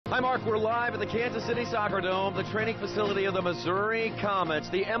Mark. We're live at the Kansas City Soccer Dome, the training facility of the Missouri Comets.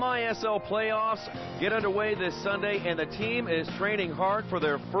 The MISL playoffs get underway this Sunday, and the team is training hard for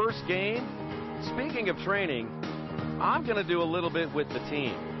their first game. Speaking of training, I'm going to do a little bit with the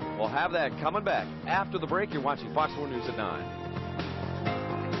team. We'll have that coming back after the break. You're watching Fox 4 News at 9.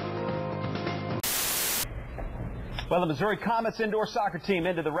 Well, the Missouri Comets indoor soccer team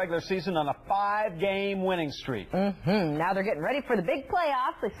ended the regular season on a 5-game winning streak. Now they're getting ready for the big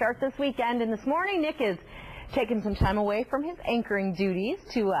playoffs. They start this weekend, and this morning Nick is taking some time away from his anchoring duties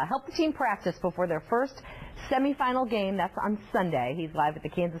to help the team practice before their first semifinal game. That's on Sunday. He's live at the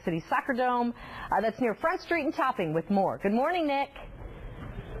Kansas City Soccer Dome. That's near Front Street and Topping with more. Good morning, Nick.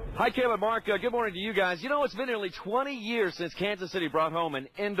 Hi, Kim and Mark. Good morning to you guys. You know, it's been nearly 20 years since Kansas City brought home an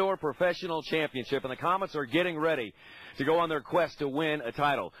indoor professional championship, and the Comets are getting ready to go on their quest to win a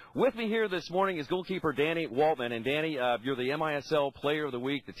title. With me here this morning is goalkeeper Danny Waltman. And, Danny, you're the MISL Player of the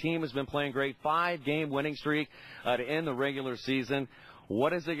Week. The team has been playing great. 5-game winning streak to end the regular season.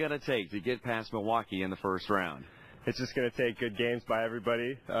 What is it going to take to get past Milwaukee in the first round? It's just going to take good games by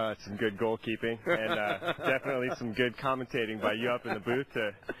everybody, some good goalkeeping, and definitely some good commentating by you up in the booth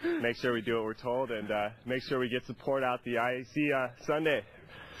to make sure we do what we're told and make sure we get support out the IAC Sunday.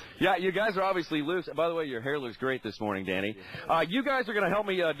 Yeah, you guys are obviously loose. By the way, your hair looks great this morning, Danny. You guys are going to help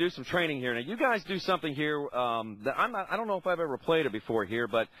me do some training here. Now, you guys do something here that I don't know if I've ever played it before here,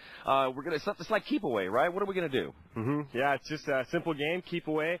 but it's like keep away, right? What are we going to do? Yeah, it's just a simple game, keep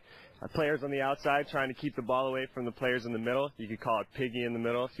away. Players on the outside trying to keep the ball away from the players in the middle. You could call it piggy in the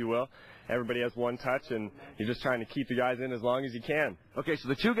middle, if you will. Everybody has one touch, and you're just trying to keep the guys in as long as you can. Okay, so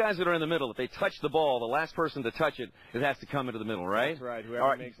the two guys that are in the middle, if they touch the ball, the last person to touch it, it has to come into the middle, right? That's right. Whoever All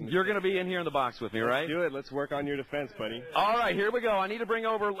right, makes you're going to be in here in the box with me, right? Let's do it. Let's work on your defense, buddy. All right, here we go. I need to bring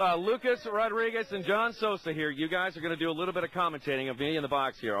over Lucas Rodriguez and John Sosa here. You guys are going to do a little bit of commentating of me in the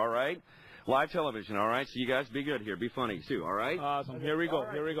box here, all right? Live television, all right? So you guys be good here. Be funny, too, all right? Awesome. Here we go.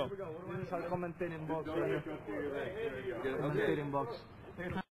 Here we go. This is our commentating box right here. Commentating box.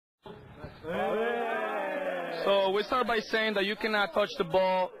 So we start by saying that you cannot touch the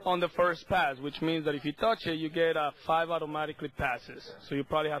ball on the first pass, which means that if you touch it, you get 5 automatically passes. So you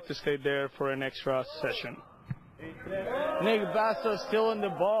probably have to stay there for an extra session. Nick Vasos still on the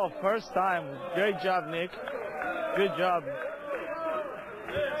ball, first time. Great job, Nick. Good job.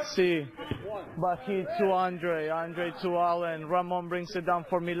 See, Bahi to Andre to Allen. Ramon brings it down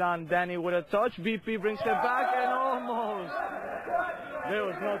for Milan. Danny with a touch. BP brings it back and almost. There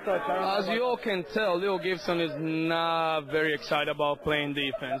was no touch. As you all can tell, Leo Gibson is not very excited about playing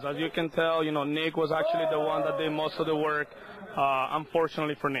defense. As you can tell, you know, Nick was actually the one that did most of the work,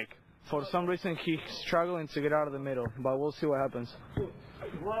 unfortunately for Nick. For some reason, he's struggling to get out of the middle, but we'll see what happens. Come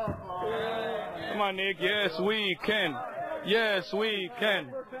on, Nick. Yes, we can. Yes, we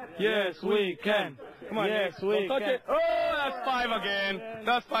can. Yes, we can. Come on, yes, Nick. we Don't touch can. it. Oh, that's 5 again.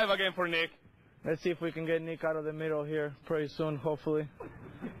 That's 5 again for Nick. Let's see if we can get Nick out of the middle here pretty soon, hopefully.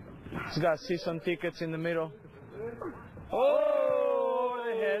 He's got season tickets in the middle. Oh,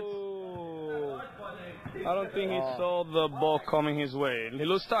 the head. I don't think he saw the ball coming his way. He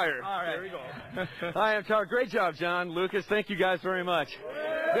looks tired. All right. There we go. I am tired. Great job, John. Lucas, thank you guys very much.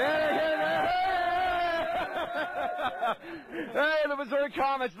 Hey, the Missouri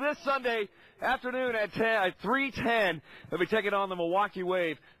Comets this Sunday afternoon at 3:10. They'll be taking on the Milwaukee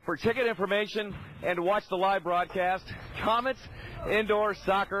Wave. For ticket information and to watch the live broadcast,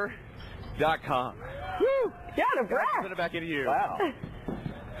 CometsIndoorSoccer.com. Woo! Get out of breath. Put it back into you. Wow.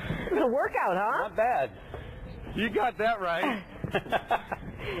 It's a workout, huh? Not bad. You got that right.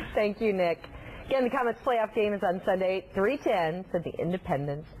 Thank you, Nick. Again, the Comets playoff game is on Sunday, 3:10 at the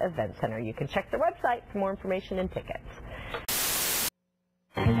Independence Event Center. You can check their website for more information and tickets.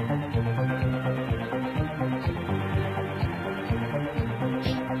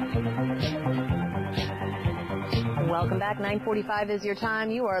 Welcome back. 9:45 is your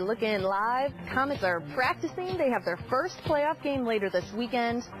time. You are looking live. Comets are practicing. They have their first playoff game later this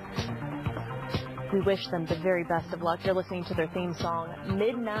weekend. We wish them the very best of luck. You're listening to their theme song,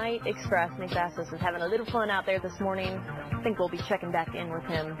 Midnight Express. Nick Vasos is having a little fun out there this morning. I think we'll be checking back in with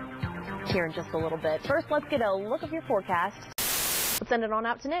him here in just a little bit. First, let's get a look of your forecast. Let's send it on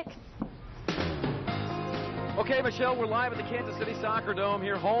out to Nick. Okay, Michelle, we're live at the Kansas City Soccer Dome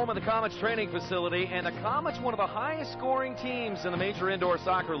here, home of the Comets training facility. And the Comets, one of the highest scoring teams in the Major Indoor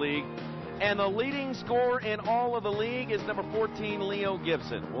Soccer League. And the leading scorer in all of the league is number 14, Leo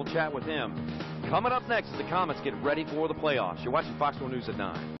Gibson. We'll chat with him. Coming up next as the Comets get ready for the playoffs. You're watching Fox 4 News at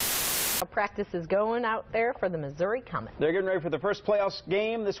 9. Practice is going out there for the Missouri Comets. They're getting ready for the first playoffs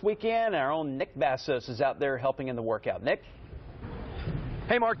game this weekend. Our own Nick Vasos is out there helping in the workout. Nick?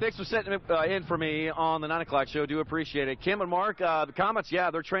 Hey, Mark, thanks for setting in for me on the 9 o'clock show. Do appreciate it. Kim and Mark, the Comets, yeah,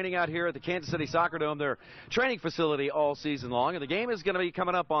 they're training out here at the Kansas City Soccer Dome, their training facility all season long. And the game is going to be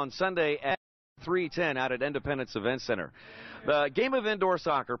coming up on Sunday at 3:10 out at Independence Event Center. The game of indoor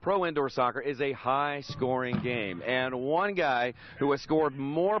soccer, pro indoor soccer, is a high-scoring game. And one guy who has scored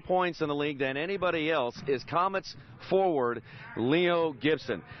more points in the league than anybody else is Comets forward Leo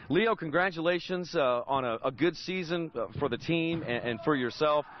Gibson. Leo, congratulations on a good season for the team and for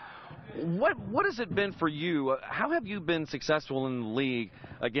yourself. What has it been for you? How have you been successful in the league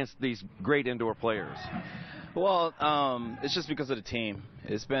against these great indoor players? Well, it's just because of the team.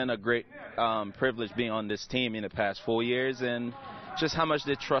 It's been a great privilege being on this team in the past 4 years, and just how much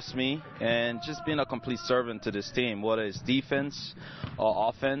they trust me, and just being a complete servant to this team, whether it's defense or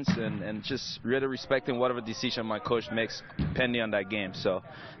offense, and just really respecting whatever decision my coach makes pending on that game. So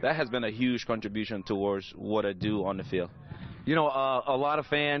that has been a huge contribution towards what I do on the field. You know, a lot of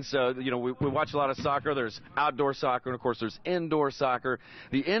fans, you know, we watch a lot of soccer. There's outdoor soccer, and, of course, there's indoor soccer.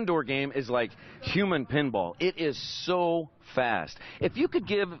 The indoor game is like human pinball. It is so fast. If you could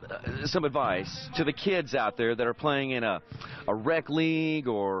give some advice to the kids out there that are playing in a rec league,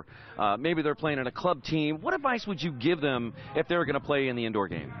 or maybe they're playing in a club team, what advice would you give them if they were going to play in the indoor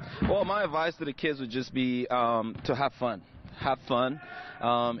game? Well, my advice to the kids would just be to have fun. Have fun.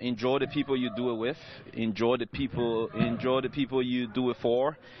 Enjoy the people you do it with. Enjoy the people you do it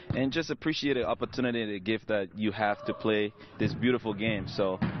for, and just appreciate the opportunity, the gift that you have to play this beautiful game.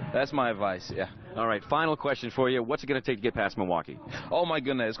 So that's my advice. Yeah. All right. Final question for you: what's it going to take to get past Milwaukee? Oh my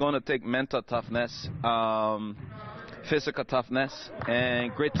goodness, it's going to take mental toughness, physical toughness,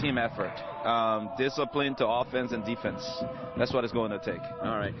 and great team effort. Discipline to offense and defense. That's what it's going to take.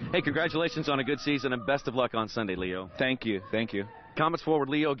 All right. Hey, congratulations on a good season, and best of luck on Sunday, Leo. Thank you. Thank you. Comets forward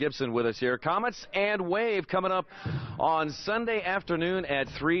Leo Gibson with us here. Comets and Wave coming up on Sunday afternoon at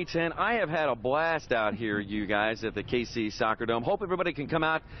 3:10. I have had a blast out here, you guys, at the KC Soccer Dome. Hope everybody can come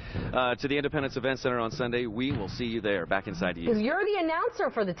out to the Independence Event Center on Sunday. We will see you there. Back inside you. Because you're the announcer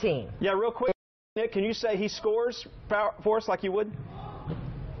for the team. Yeah, real quick, Nick, can you say he scores for us like you would?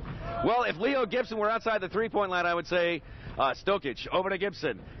 Well, if Leo Gibson were outside the three-point line, I would say Stokic over to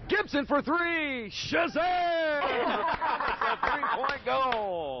Gibson. Gibson for three. Shazam! It's a three-point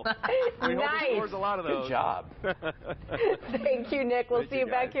goal. We hope he scores a lot of those. Good job. Thank you, Nick. We'll see you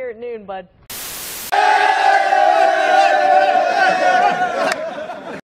back here at noon, bud.